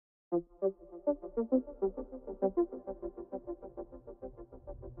We're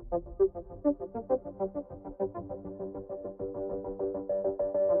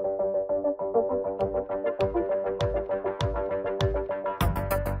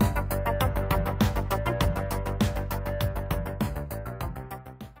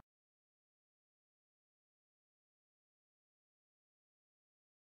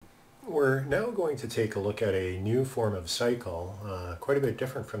now going to take a look at a new form of cycle, quite a bit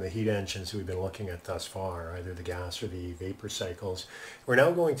different from the heat engines we've been looking at thus far, either the gas or the vapor cycles. We're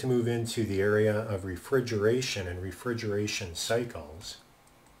now going to move into the area of refrigeration and refrigeration cycles.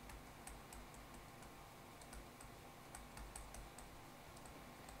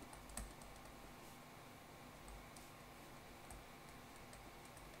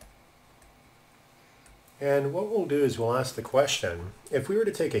 And what we'll do is we'll ask the question, if we were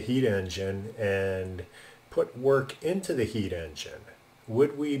to take a heat engine and put work into the heat engine,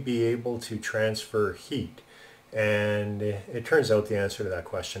 would we be able to transfer heat? And it turns out the answer to that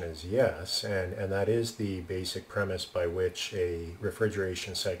question is yes, and that is the basic premise by which a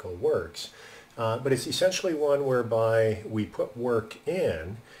refrigeration cycle works. But it's essentially one whereby we put work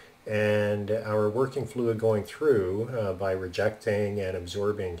in, and our working fluid going through, by rejecting and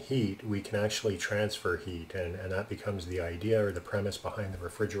absorbing heat, we can actually transfer heat, and that becomes the idea or the premise behind the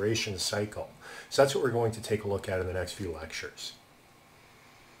refrigeration cycle. So that's what we're going to take a look at in the next few lectures.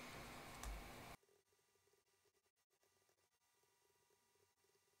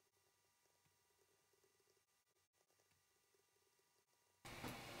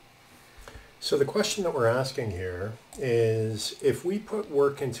 So the question that we're asking here is, if we put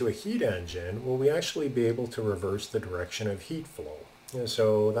work into a heat engine, will we actually be able to reverse the direction of heat flow? And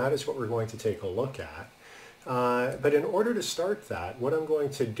so that is what we're going to take a look at. But in order to start that, what I'm going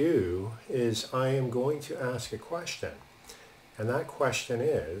to do is I am going to ask a question. And that question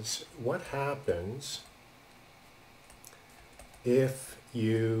is, what happens if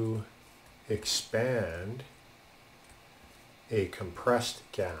you expand a compressed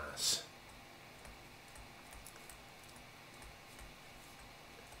gas?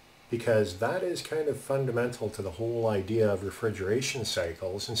 Because that is kind of fundamental to the whole idea of refrigeration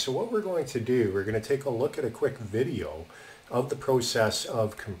cycles. And so what we're going to do, we're going to take a look at a quick video of the process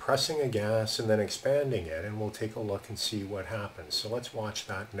of compressing a gas and then expanding it, and we'll take a look and see what happens. So let's watch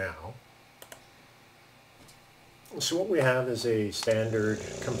that now. So what we have is a standard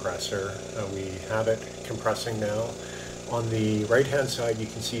compressor. We have it compressing now. On the right-hand side, you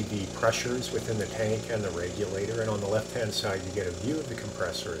can see the pressures within the tank and the regulator, and on the left-hand side, you get a view of the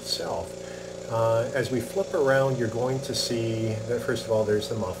compressor itself. As we flip around, you're going to see that, first of all, there's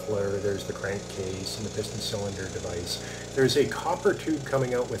the muffler, there's the crankcase, and the piston cylinder device. There's a copper tube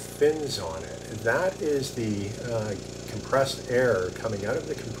coming out with fins on it. That is the compressed air coming out of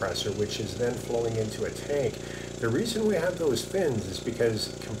the compressor, which is then flowing into a tank. The reason we have those fins is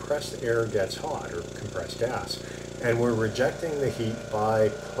because compressed air gets hot, or compressed gas. And we're rejecting the heat by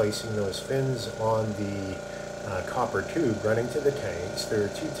placing those fins on the copper tube running to the tanks. There are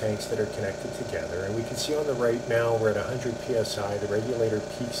two tanks that are connected together, and we can see on the right now we're at 100 psi. The regulator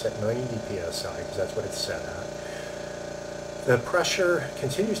peaks at 90 psi because that's what it's set at. The pressure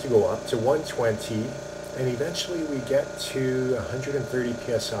continues to go up to 120, and eventually we get to 130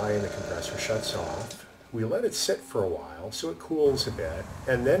 psi and the compressor shuts off. We let it sit for a while so it cools a bit,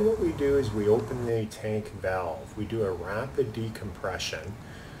 and then what we do is we open the tank valve. We do a rapid decompression,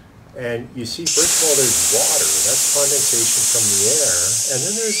 and you see, first of all, there's water. That's condensation from the air, and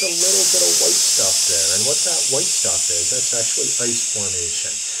then there's a little bit of white stuff there, and what that white stuff is, that's actually ice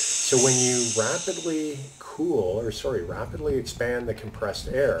formation. So when you rapidly expand the compressed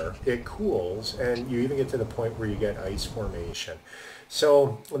air, it cools, and you even get to the point where you get ice formation.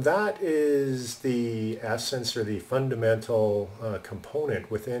 So that is the essence or the fundamental component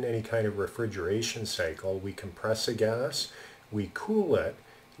within any kind of refrigeration cycle. We compress a gas, we cool it,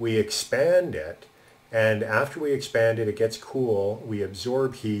 we expand it, and after we expand it, it gets cool, we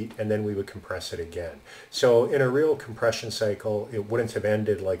absorb heat, and then we would compress it again. So in a real compression cycle, it wouldn't have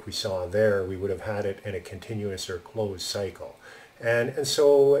ended like we saw there. We would have had it in a continuous or closed cycle. And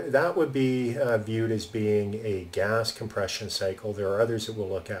so that would be viewed as being a gas compression cycle. There are others that we'll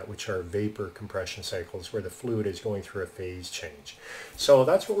look at, which are vapor compression cycles, where the fluid is going through a phase change. So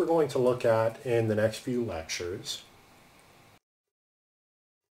that's what we're going to look at in the next few lectures.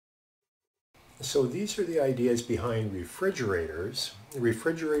 So these are the ideas behind refrigerators.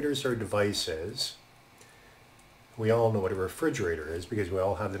 Refrigerators are devices. We all know what a refrigerator is because we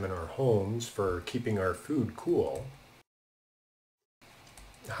all have them in our homes for keeping our food cool.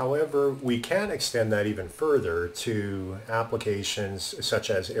 However, we can extend that even further to applications such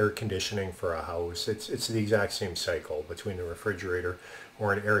as air conditioning for a house. It's the exact same cycle between a refrigerator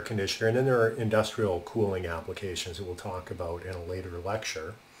or an air conditioner. And then there are industrial cooling applications that we'll talk about in a later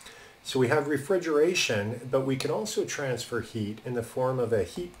lecture. So we have refrigeration, but we can also transfer heat in the form of a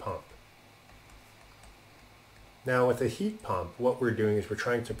heat pump. Now with a heat pump, what we're doing is we're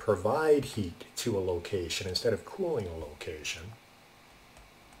trying to provide heat to a location instead of cooling a location.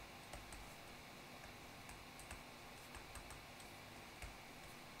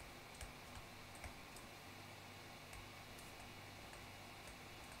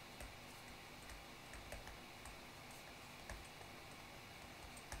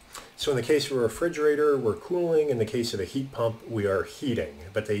 So in the case of a refrigerator, we're cooling. In the case of a heat pump, we are heating,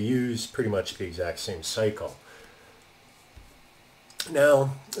 but they use pretty much the exact same cycle.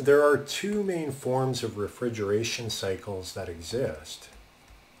 Now, there are two main forms of refrigeration cycles that exist.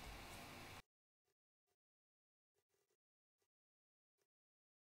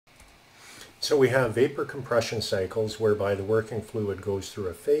 So we have vapor compression cycles whereby the working fluid goes through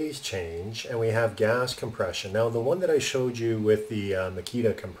a phase change, and we have gas compression. Now the one that I showed you with the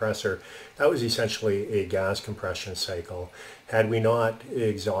Makita compressor, that was essentially a gas compression cycle. Had we not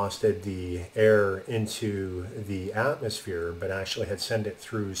exhausted the air into the atmosphere, but actually had sent it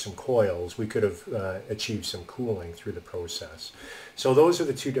through some coils, we could have achieved some cooling through the process. So those are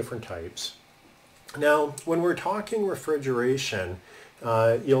the two different types. Now, when we're talking refrigeration,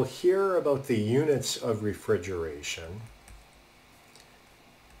 you'll hear about the units of refrigeration.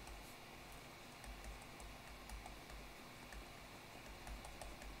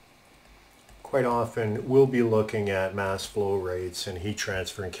 Quite often we'll be looking at mass flow rates and heat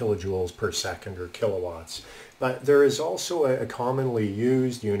transfer in kilojoules per second or kilowatts. But there is also a commonly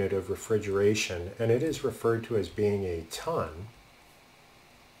used unit of refrigeration, and it is referred to as being a ton.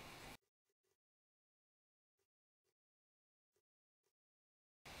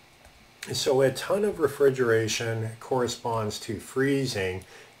 So a ton of refrigeration corresponds to freezing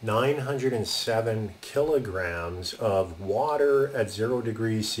 907 kilograms of water at 0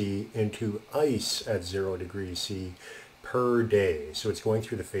 degrees C into ice at 0 degrees C per day. So it's going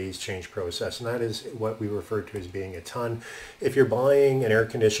through the phase change process, and that is what we refer to as being a ton. If you're buying an air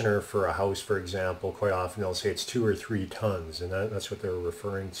conditioner for a house, for example, quite often they'll say it's 2 or 3 tons, and that's what they're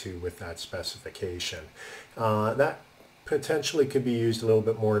referring to with that specification. That potentially could be used a little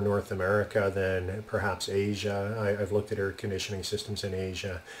bit more in North America than perhaps Asia. I've looked at air conditioning systems in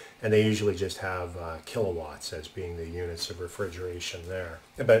Asia, and they usually just have kilowatts as being the units of refrigeration there.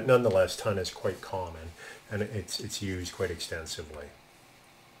 But nonetheless, ton is quite common, and it's used quite extensively.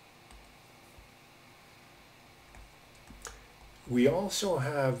 We also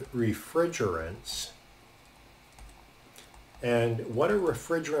have refrigerants. And what a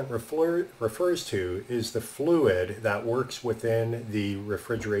refrigerant refers to is the fluid that works within the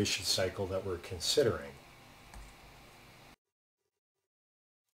refrigeration cycle that we're considering.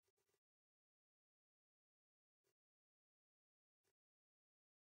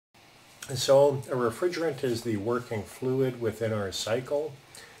 And so a refrigerant is the working fluid within our cycle,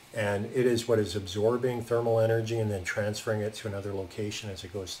 and it is what is absorbing thermal energy and then transferring it to another location as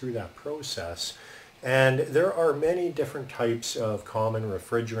it goes through that process. And there are many different types of common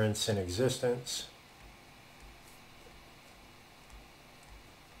refrigerants in existence.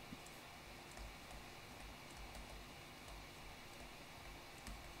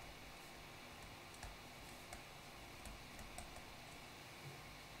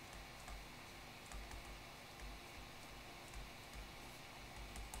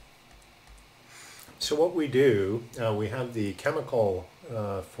 So what we do, we have the chemical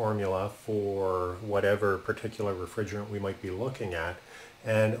formula for whatever particular refrigerant we might be looking at,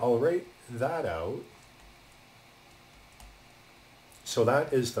 and I'll write that out. So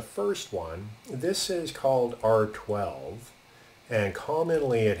that is the first one. This is called R12, and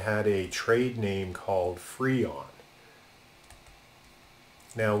commonly it had a trade name called Freon.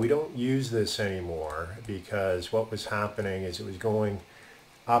 Now we don't use this anymore because what was happening is it was going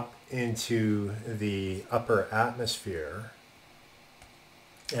up into the upper atmosphere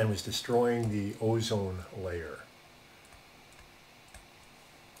and was destroying the ozone layer.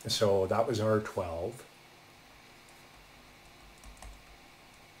 So that was R12.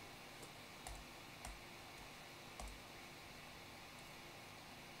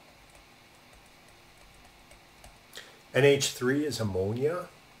 NH3 is ammonia,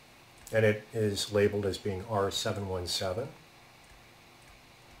 and it is labeled as being R717.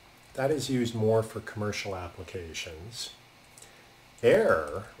 That is used more for commercial applications.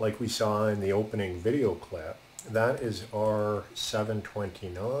 Air, like we saw in the opening video clip, That is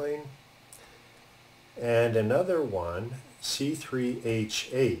R729. And another one,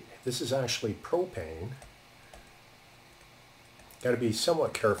 C3H8. This is actually propane. Got to be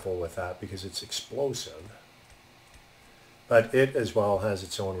somewhat careful with that because it's explosive. But it as well has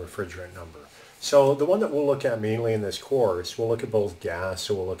its own refrigerant number. So the one that we'll look at mainly in this course, we'll look at both gas,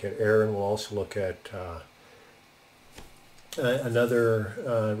 so we'll look at air, and we'll also look at another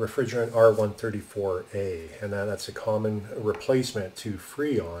refrigerant, R134A, and that's a common replacement to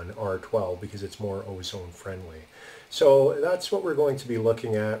Freon R12 because it's more ozone friendly. So that's what we're going to be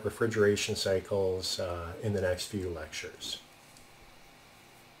looking at, refrigeration cycles, in the next few lectures.